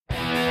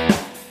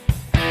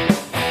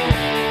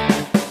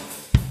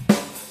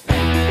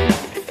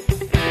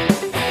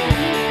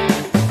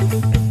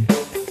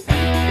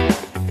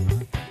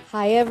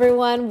Hi,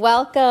 everyone.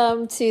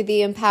 Welcome to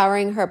the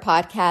Empowering Her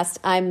podcast.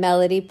 I'm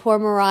Melody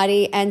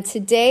Pourmoradi, and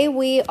today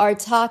we are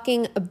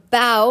talking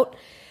about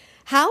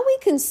how we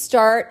can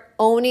start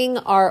owning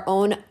our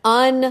own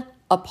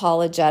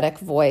unapologetic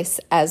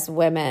voice as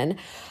women.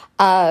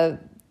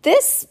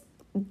 This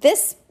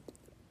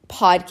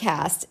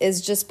podcast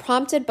is just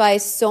prompted by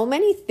so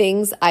many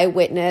things I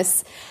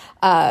witness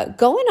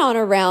going on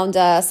around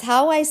us,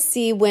 how I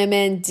see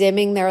women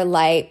dimming their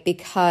light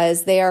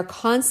because they are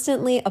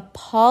constantly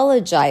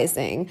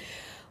apologizing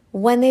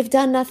when they've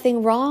done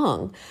nothing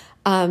wrong.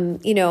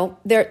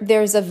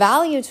 There's a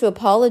value to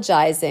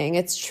apologizing.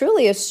 It's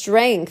truly a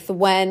strength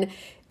when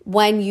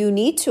you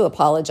need to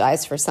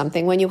apologize for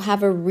something, when you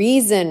have a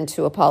reason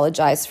to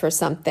apologize for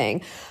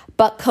something.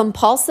 But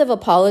compulsive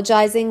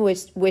apologizing,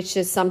 which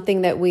is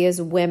something that we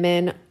as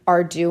women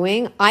are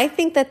doing, I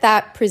think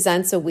that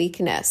presents a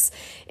weakness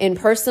in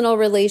personal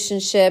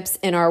relationships,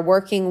 in our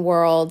working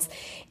worlds.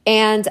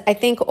 And I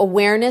think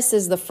awareness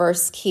is the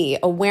first key.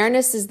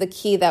 Awareness is the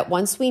key that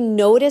once we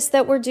notice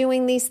that we're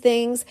doing these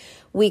things,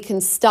 we can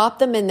stop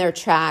them in their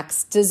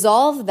tracks,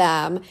 dissolve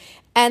them,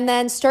 and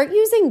then start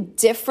using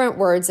different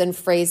words and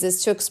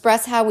phrases to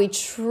express how we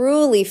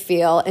truly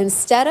feel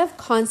instead of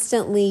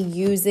constantly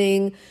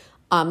using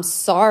I'm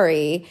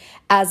sorry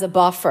as a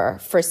buffer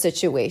for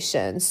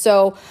situations.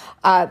 So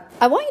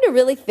I want you to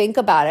really think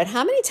about it.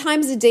 How many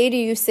times a day do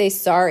you say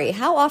sorry?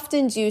 How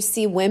often do you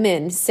see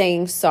women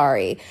saying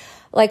sorry?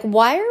 Like,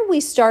 why are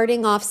we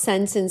starting off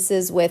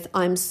sentences with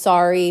I'm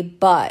sorry,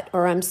 but,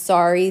 or I'm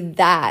sorry,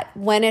 that,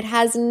 when it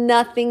has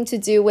nothing to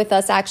do with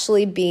us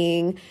actually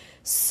being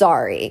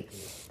sorry?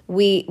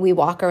 We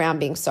walk around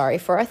being sorry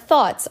for our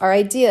thoughts, our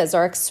ideas,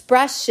 our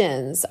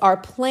expressions, our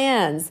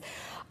plans.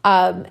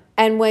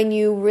 And when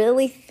you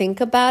really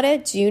think about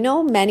it, do you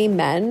know many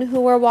men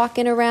who are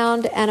walking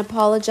around and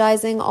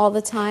apologizing all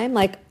the time?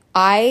 Like,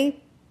 I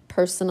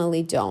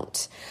personally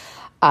don't.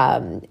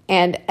 And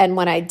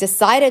when I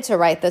decided to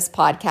write this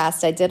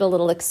podcast, I did a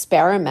little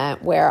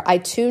experiment where I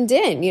tuned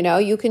in.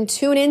 You can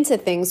tune into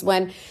things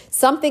when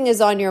something is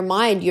on your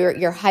mind,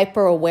 you're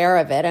hyper aware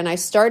of it. And I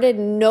started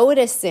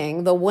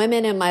noticing the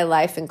women in my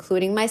life,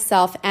 including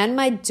myself and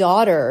my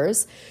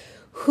daughters,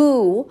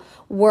 who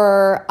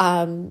were,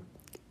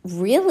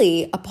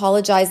 really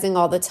apologizing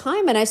all the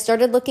time. And I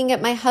started looking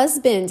at my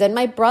husband and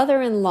my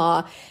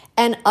brother-in-law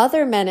and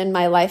other men in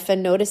my life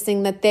and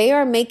noticing that they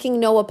are making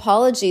no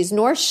apologies,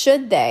 nor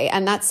should they.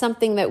 And that's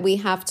something that we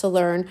have to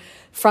learn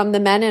from the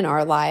men in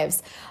our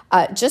lives.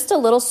 Just a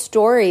little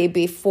story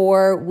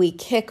before we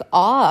kick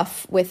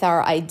off with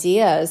our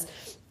ideas.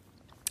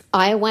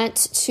 I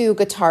went to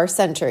Guitar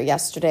Center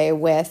yesterday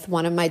with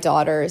one of my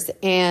daughters,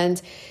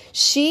 and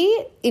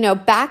she,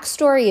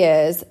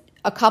 backstory is,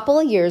 a couple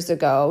of years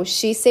ago,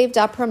 she saved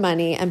up her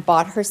money and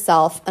bought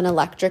herself an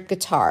electric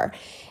guitar.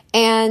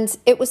 And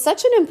it was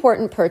such an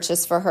important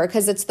purchase for her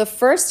because it's the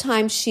first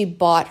time she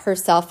bought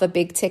herself a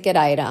big ticket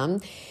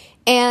item.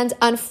 And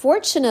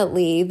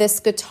unfortunately, this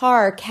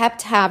guitar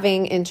kept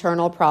having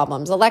internal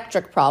problems,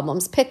 electric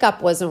problems,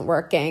 pickup wasn't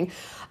working,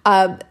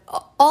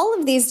 all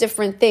of these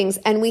different things.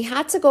 And we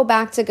had to go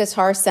back to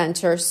Guitar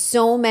Center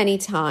so many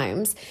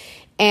times.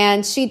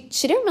 And she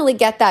didn't really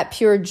get that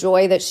pure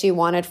joy that she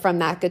wanted from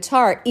that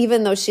guitar,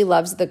 even though she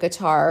loves the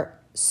guitar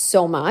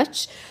so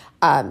much.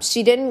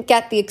 She didn't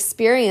get the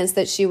experience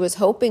that she was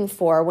hoping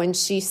for when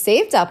she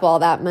saved up all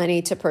that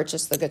money to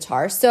purchase the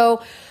guitar.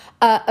 So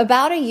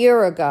about a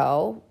year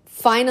ago,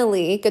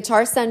 finally,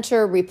 Guitar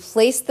Center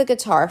replaced the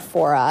guitar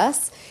for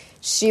us.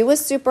 She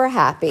was super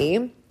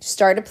happy.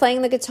 Started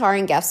playing the guitar,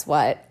 and guess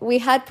what? We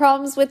had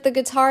problems with the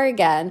guitar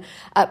again.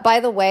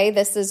 By the way,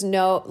 this is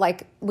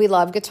we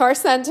love Guitar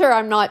Center.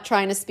 I'm not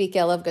trying to speak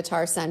ill of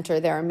Guitar Center.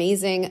 They're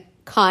amazing,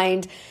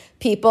 kind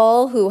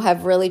people who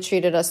have really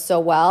treated us so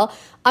well.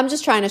 I'm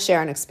just trying to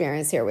share an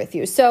experience here with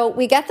you. So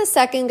we get the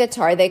second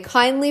guitar. They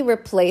kindly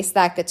replace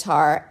that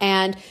guitar,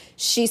 and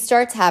she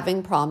starts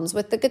having problems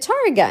with the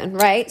guitar again,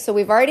 right? So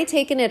we've already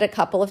taken it a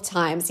couple of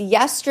times.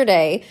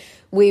 Yesterday,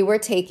 we were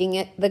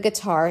taking the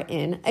guitar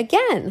in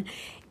again.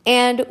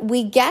 And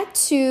we get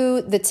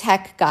to the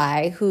tech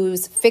guy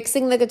who's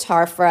fixing the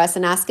guitar for us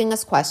and asking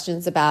us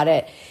questions about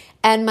it.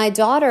 And my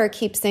daughter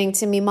keeps saying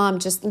to me, Mom,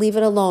 just leave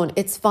it alone.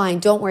 It's fine.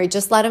 Don't worry.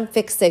 Just let him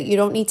fix it. You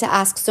don't need to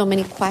ask so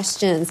many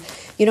questions.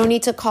 You don't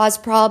need to cause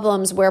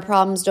problems where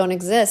problems don't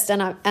exist.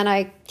 And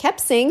I kept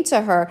saying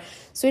to her,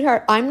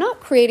 sweetheart, I'm not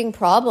creating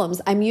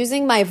problems. I'm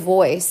using my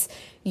voice.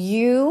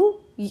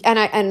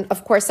 And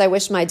of course, I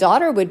wish my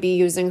daughter would be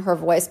using her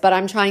voice, but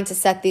I'm trying to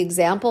set the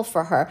example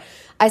for her.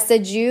 I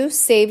said, you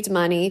saved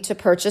money to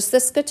purchase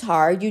this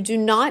guitar. You do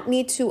not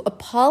need to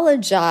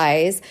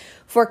apologize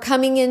for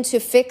coming in to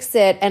fix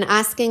it and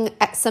asking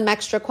some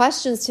extra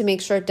questions to make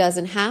sure it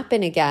doesn't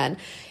happen again.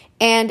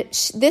 And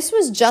this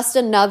was just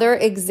another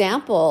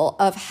example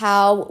of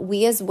how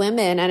we as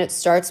women, and it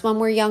starts when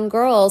we're young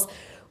girls,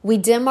 we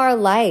dim our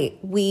light.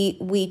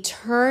 We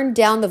turn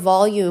down the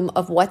volume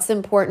of what's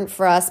important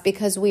for us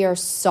because we are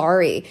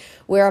sorry.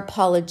 We're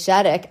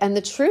apologetic. And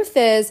the truth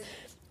is,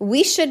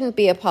 we shouldn't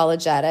be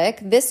apologetic.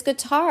 This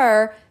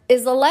guitar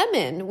is a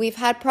lemon. We've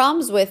had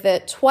problems with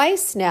it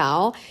twice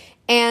now,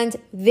 and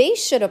they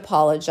should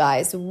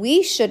apologize.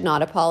 We should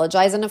not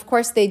apologize. And of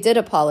course, they did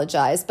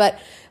apologize. But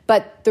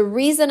the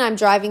reason I'm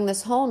driving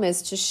this home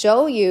is to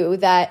show you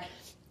that,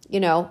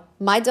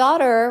 my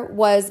daughter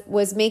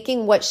was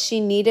making what she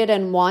needed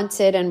and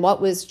wanted and what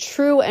was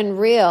true and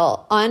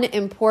real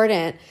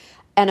unimportant,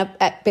 and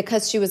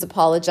because she was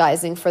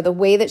apologizing for the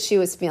way that she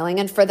was feeling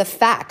and for the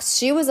facts.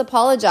 She was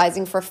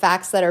apologizing for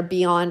facts that are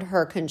beyond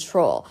her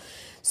control.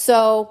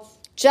 So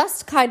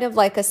just kind of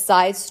like a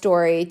side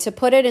story to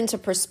put it into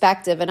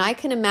perspective. And I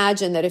can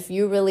imagine that if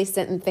you really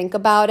sit and think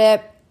about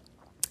it,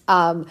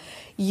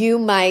 you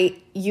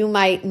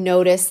might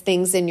notice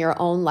things in your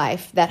own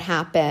life that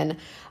happen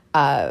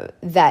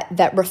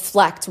that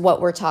reflect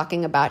what we're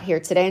talking about here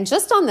today. And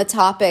just on the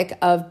topic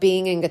of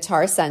being in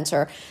Guitar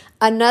Center,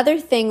 another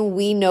thing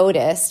we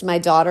noticed, my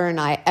daughter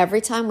and I,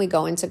 every time we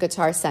go into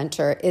Guitar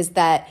Center, is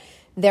that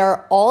there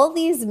are all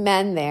these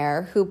men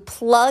there who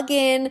plug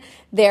in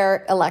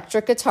their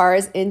electric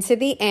guitars into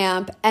the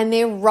amp and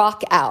they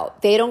rock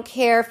out. They don't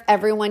care if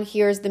everyone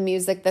hears the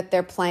music that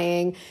they're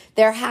playing.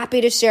 They're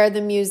happy to share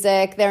the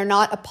music. They're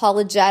not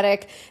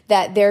apologetic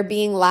that they're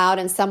being loud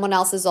and someone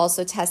else is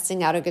also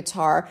testing out a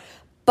guitar.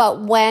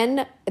 But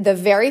when the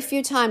very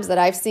few times that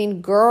I've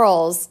seen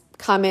girls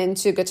come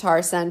into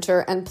Guitar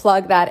Center and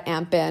plug that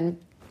amp in,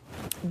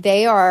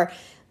 they are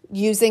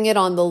using it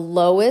on the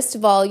lowest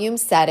volume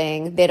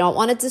setting. They don't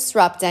want to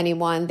disrupt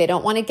anyone. They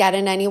don't want to get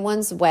in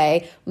anyone's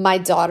way. My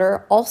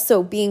daughter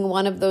also being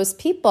one of those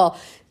people.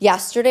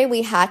 Yesterday,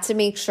 we had to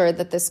make sure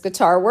that this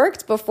guitar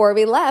worked before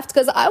we left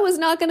because I was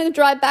not going to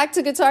drive back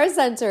to Guitar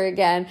Center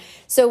again.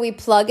 So we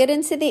plug it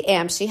into the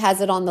amp. She has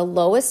it on the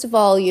lowest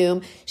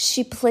volume.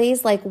 She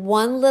plays like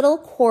one little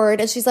chord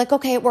and she's like,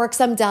 okay, it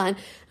works. I'm done. And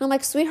I'm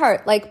like,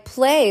 sweetheart, like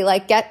play,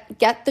 like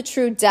get the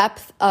true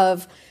depth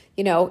of,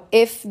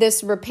 if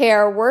this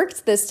repair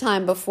worked this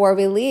time before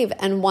we leave.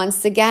 And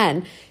once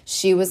again,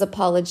 she was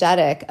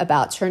apologetic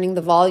about turning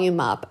the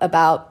volume up,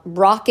 about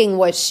rocking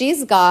what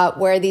she's got,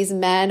 where these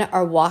men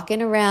are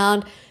walking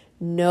around,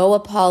 no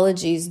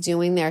apologies,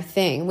 doing their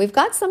thing. We've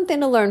got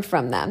something to learn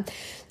from them.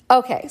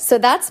 Okay, so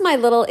that's my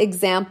little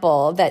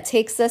example that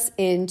takes us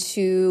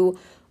into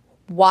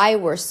why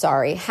we're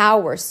sorry, how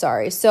we're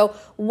sorry. So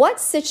what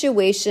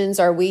situations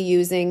are we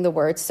using the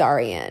word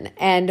sorry in?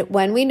 And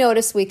when we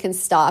notice, we can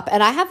stop.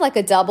 And I have like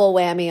a double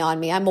whammy on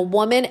me. I'm a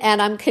woman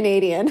and I'm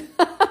Canadian.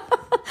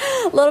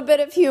 A little bit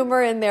of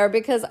humor in there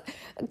because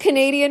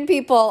Canadian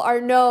people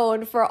are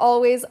known for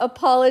always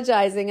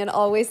apologizing and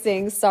always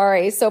saying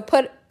sorry. So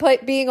put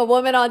being a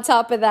woman on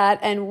top of that,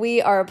 and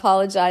we are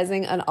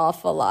apologizing an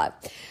awful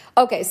lot.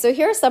 Okay, so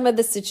here are some of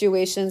the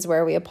situations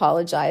where we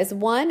apologize.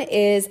 One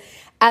is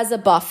as a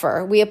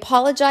buffer. We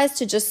apologize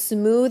to just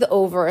smooth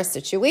over a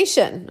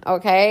situation,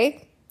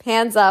 okay?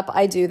 Hands up,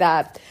 I do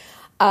that.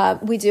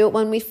 We do it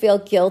when we feel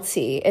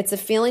guilty. It's a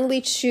feeling we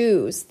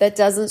choose that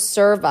doesn't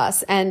serve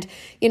us. And,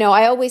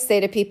 I always say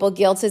to people,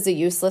 guilt is a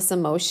useless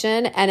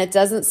emotion and it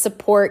doesn't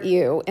support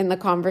you in the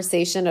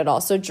conversation at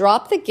all. So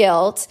drop the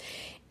guilt.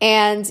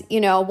 And,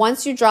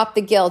 once you drop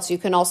the guilt, you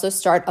can also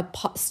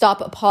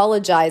stop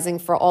apologizing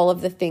for all of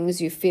the things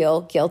you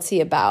feel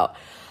guilty about.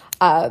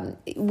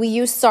 We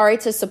use sorry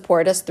to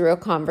support us through a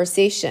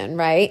conversation,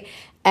 right?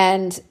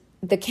 And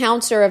the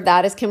counter of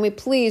that is, can we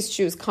please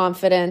choose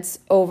confidence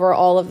over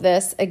all of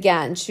this?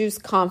 Again, choose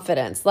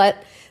confidence.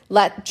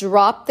 Let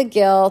drop the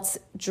guilt,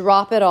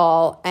 drop it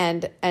all,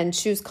 and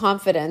choose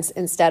confidence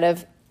instead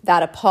of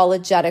that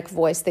apologetic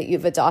voice that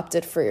you've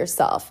adopted for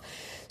yourself.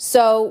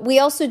 So we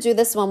also do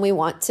this when we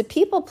want to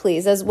people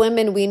please. As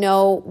women, we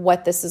know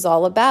what this is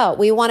all about.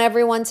 We want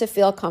everyone to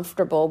feel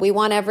comfortable. We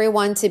want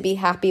everyone to be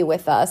happy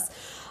with us.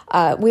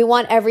 We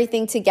want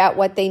everything to get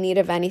what they need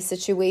of any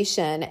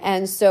situation.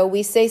 And so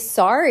we say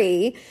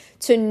sorry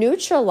to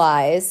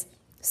neutralize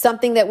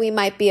something that we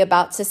might be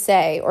about to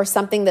say or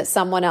something that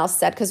someone else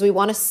said because we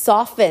want to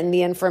soften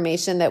the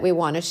information that we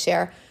want to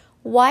share.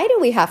 Why do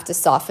we have to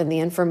soften the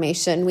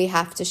information we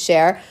have to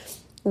share?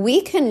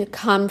 We can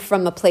come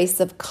from a place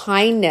of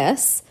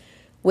kindness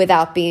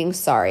without being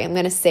sorry. I'm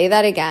going to say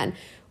that again.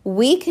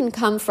 We can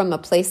come from a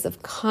place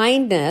of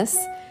kindness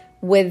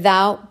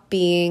without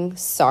being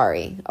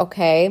sorry,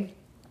 okay?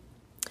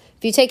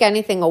 If you take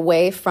anything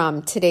away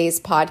from today's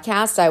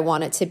podcast, I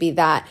want it to be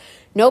that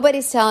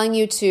nobody's telling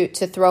you to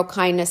throw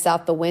kindness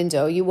out the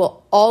window. You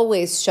will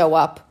always show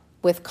up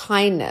with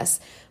kindness,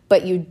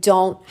 but you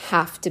don't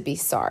have to be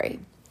sorry.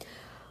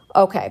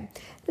 Okay.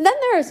 Then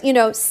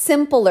there's,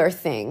 simpler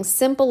things,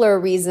 simpler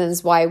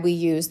reasons why we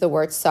use the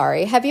word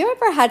sorry. Have you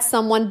ever had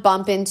someone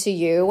bump into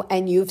you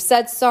and you've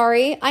said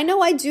sorry? I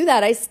know I do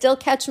that. I still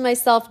catch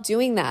myself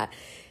doing that.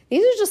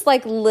 These are just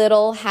like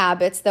little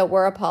habits that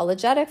we're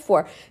apologetic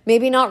for.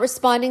 Maybe not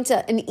responding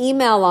to an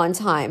email on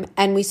time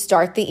and we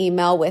start the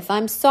email with,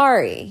 I'm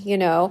sorry,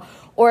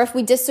 Or if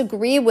we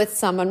disagree with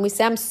someone, we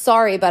say, I'm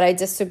sorry, but I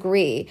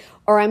disagree.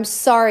 Or I'm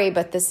sorry,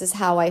 but this is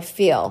how I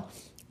feel.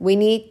 We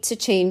need to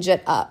change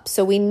it up.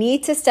 So we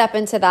need to step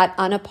into that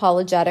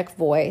unapologetic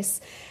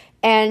voice.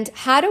 And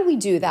how do we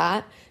do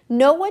that?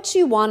 know what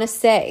you want to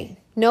say.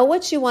 Know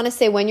what you want to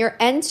say when you're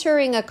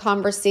entering a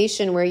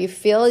conversation where you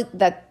feel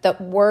that the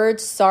word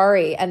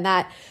sorry and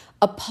that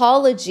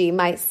apology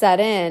might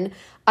set in.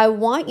 I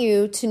want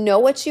you to know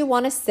what you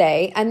want to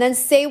say and then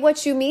say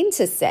what you mean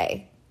to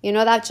say. You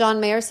know that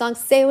John Mayer song,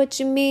 say what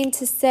you mean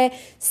to say.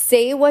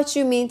 Say what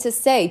you mean to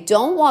say.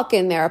 Don't walk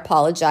in there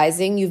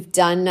apologizing. You've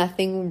done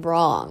nothing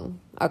wrong,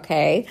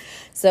 okay?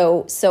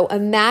 So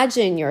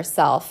imagine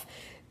yourself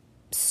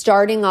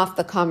starting off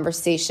the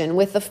conversation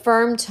with a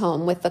firm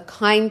tone, with a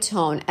kind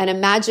tone, and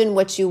imagine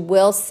what you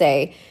will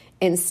say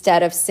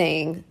instead of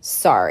saying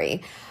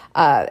sorry.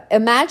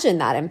 Imagine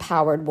that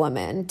empowered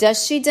woman.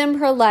 Does she dim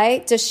her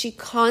light? Does she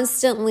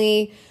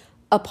constantly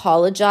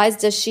apologize?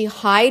 Does she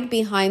hide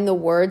behind the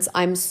words,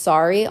 I'm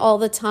sorry, all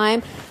the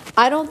time?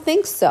 I don't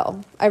think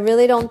so. I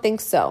really don't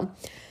think so.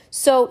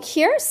 So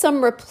here are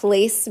some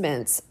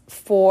replacements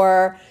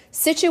for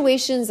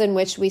situations in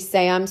which we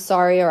say, I'm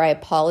sorry, or I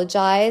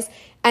apologize,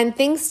 and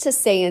things to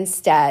say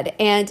instead.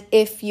 And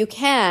if you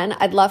can,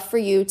 I'd love for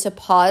you to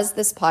pause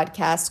this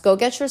podcast, go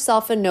get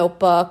yourself a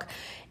notebook,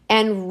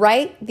 and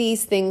write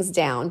these things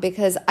down,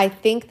 because I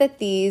think that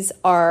these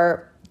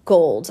are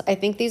gold. I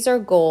think these are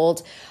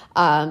gold.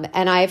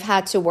 And I've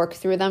had to work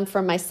through them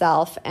for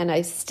myself. And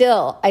I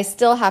still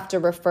have to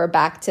refer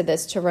back to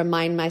this to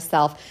remind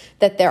myself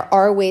that there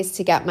are ways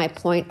to get my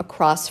point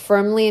across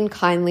firmly and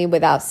kindly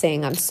without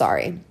saying I'm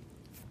sorry.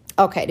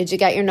 Okay, did you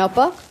get your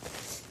notebook?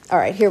 All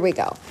right, here we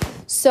go.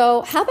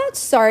 So how about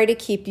sorry to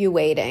keep you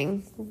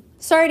waiting?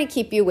 Sorry to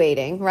keep you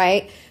waiting,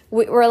 right?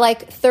 We're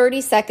like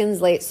 30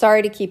 seconds late.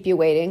 Sorry to keep you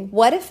waiting.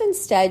 What if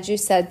instead you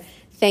said,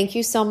 thank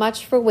you so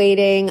much for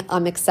waiting.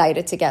 I'm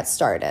excited to get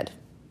started.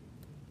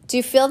 Do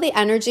you feel the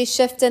energy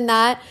shift in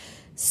that?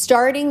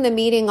 Starting the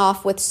meeting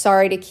off with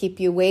sorry to keep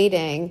you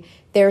waiting,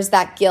 there's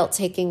that guilt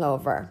taking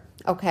over,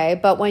 okay?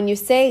 But when you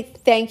say,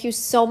 thank you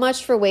so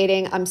much for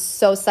waiting, I'm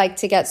so psyched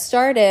to get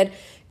started,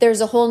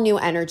 there's a whole new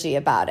energy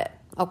about it,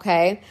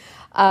 okay?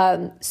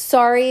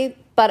 Sorry,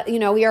 but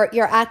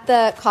you're at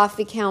the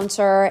coffee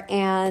counter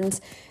and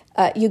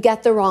you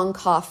get the wrong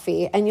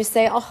coffee and you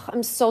say, oh,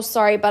 I'm so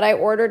sorry, but I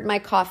ordered my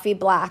coffee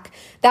black.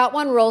 That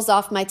one rolls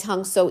off my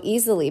tongue so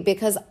easily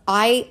because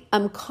I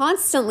am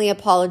constantly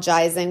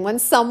apologizing when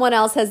someone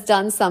else has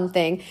done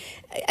something.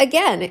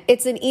 Again,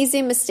 it's an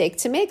easy mistake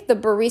to make. The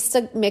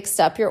barista mixed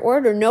up your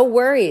order. No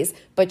worries,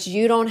 but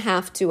you don't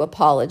have to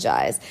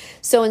apologize.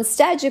 So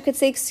instead, you could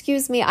say,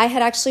 excuse me, I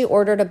had actually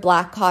ordered a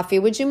black coffee.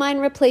 Would you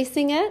mind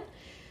replacing it?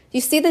 You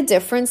see the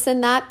difference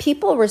in that?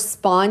 People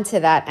respond to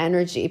that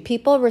energy.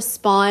 People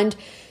respond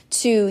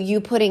to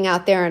you putting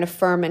out there in a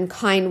firm and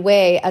kind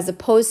way as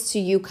opposed to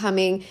you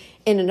coming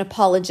in an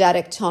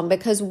apologetic tone.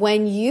 Because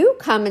when you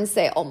come and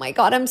say, oh my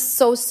God, I'm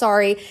so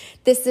sorry,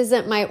 this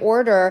isn't my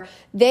order,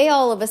 they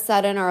all of a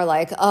sudden are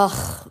like,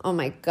 oh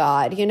my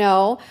God,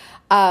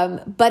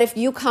 But if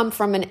you come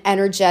from an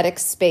energetic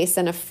space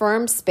and a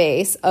firm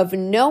space of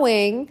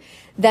knowing,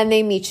 then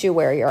they meet you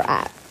where you're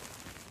at.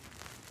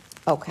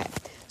 Okay.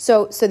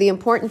 So the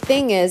important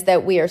thing is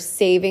that we are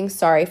saving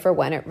sorry for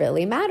when it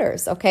really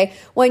matters, okay?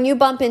 When you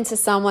bump into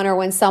someone or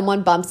when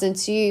someone bumps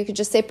into you, you could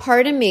just say,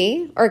 pardon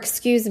me, or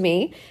excuse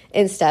me,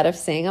 instead of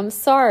saying, I'm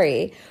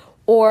sorry.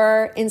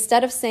 Or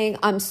instead of saying,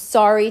 I'm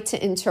sorry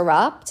to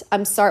interrupt,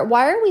 I'm sorry.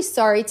 Why are we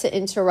sorry to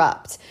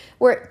interrupt?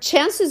 Where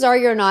chances are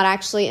you're not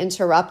actually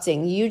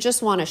interrupting. You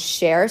just want to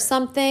share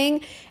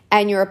something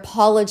and you're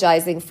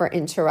apologizing for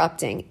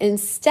interrupting.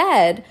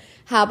 Instead,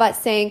 how about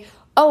saying,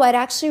 oh, I'd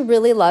actually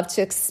really love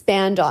to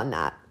expand on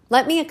that.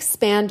 Let me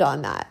expand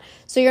on that.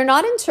 So you're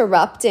not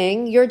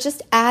interrupting, you're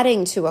just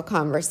adding to a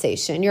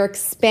conversation. You're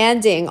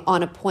expanding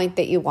on a point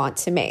that you want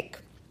to make.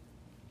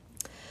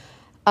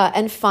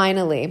 And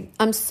finally,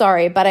 I'm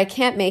sorry, but I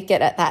can't make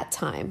it at that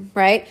time,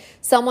 right?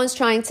 Someone's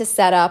trying to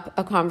set up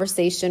a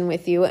conversation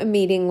with you, a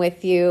meeting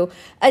with you,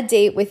 a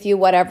date with you,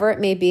 whatever it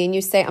may be, and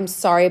you say, I'm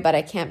sorry, but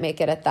I can't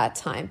make it at that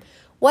time.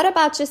 What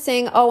about just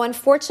saying, oh,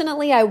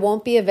 unfortunately, I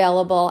won't be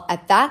available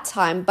at that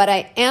time, but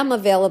I am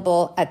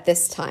available at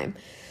this time.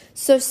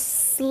 So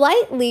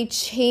slightly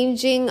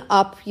changing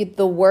up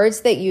the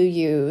words that you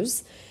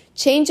use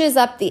changes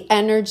up the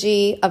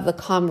energy of the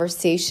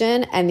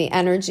conversation and the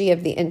energy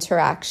of the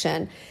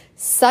interaction.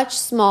 Such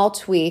small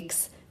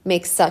tweaks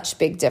make such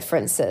big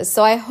differences.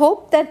 So I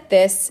hope that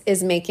this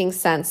is making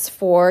sense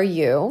for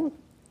you.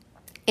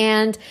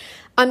 And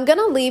I'm going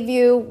to leave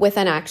you with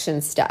an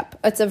action step.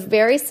 It's a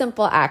very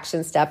simple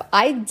action step.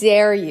 I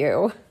dare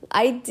you,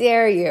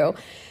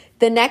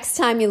 the next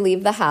time you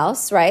leave the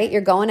house, right?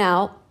 You're going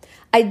out.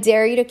 I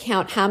dare you to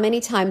count how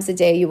many times a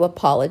day you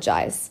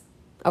apologize.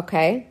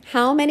 Okay?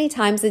 How many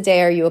times a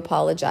day are you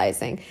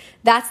apologizing?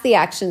 That's the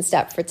action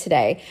step for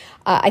today.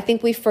 I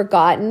think we've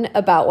forgotten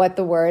about what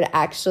the word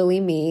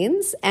actually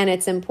means, and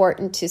it's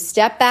important to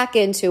step back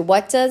into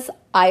what does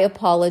I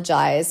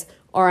apologize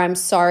or I'm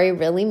sorry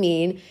really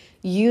mean.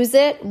 Use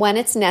it when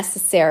it's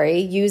necessary.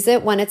 Use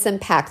it when it's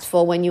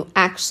impactful, when you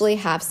actually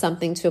have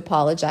something to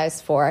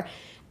apologize for.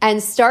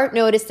 And start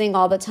noticing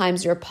all the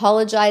times you're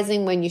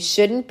apologizing when you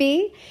shouldn't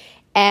be.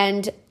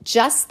 And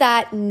just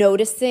that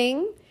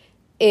noticing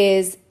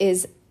is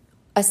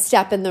a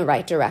step in the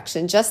right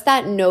direction. Just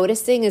that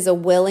noticing is a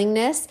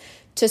willingness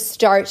to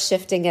start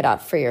shifting it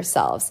up for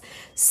yourselves.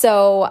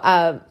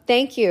 So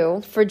thank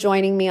you for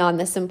joining me on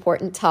this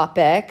important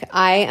topic.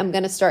 I am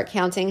going to start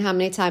counting how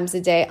many times a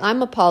day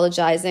I'm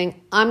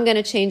apologizing. I'm going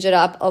to change it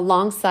up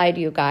alongside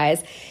you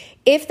guys.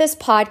 If this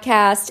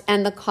podcast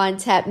and the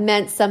content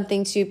meant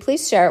something to you,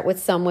 please share it with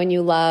someone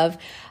you love,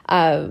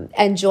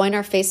 and join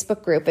our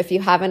Facebook group if you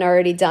haven't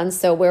already done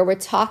so, where we're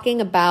talking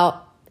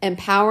about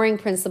empowering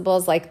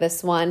principles like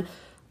this one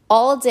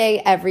all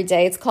day, every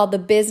day. It's called The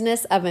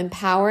Business of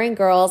Empowering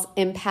Girls,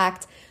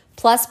 Impact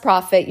Plus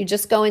Profit. You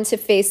just go into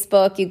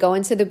Facebook, you go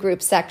into the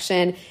group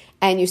section,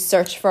 and you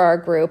search for our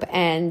group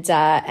and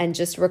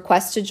just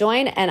request to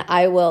join, and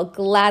I will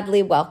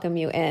gladly welcome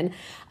you in.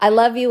 I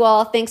love you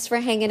all. Thanks for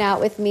hanging out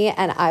with me,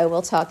 and I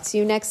will talk to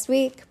you next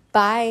week.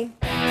 Bye.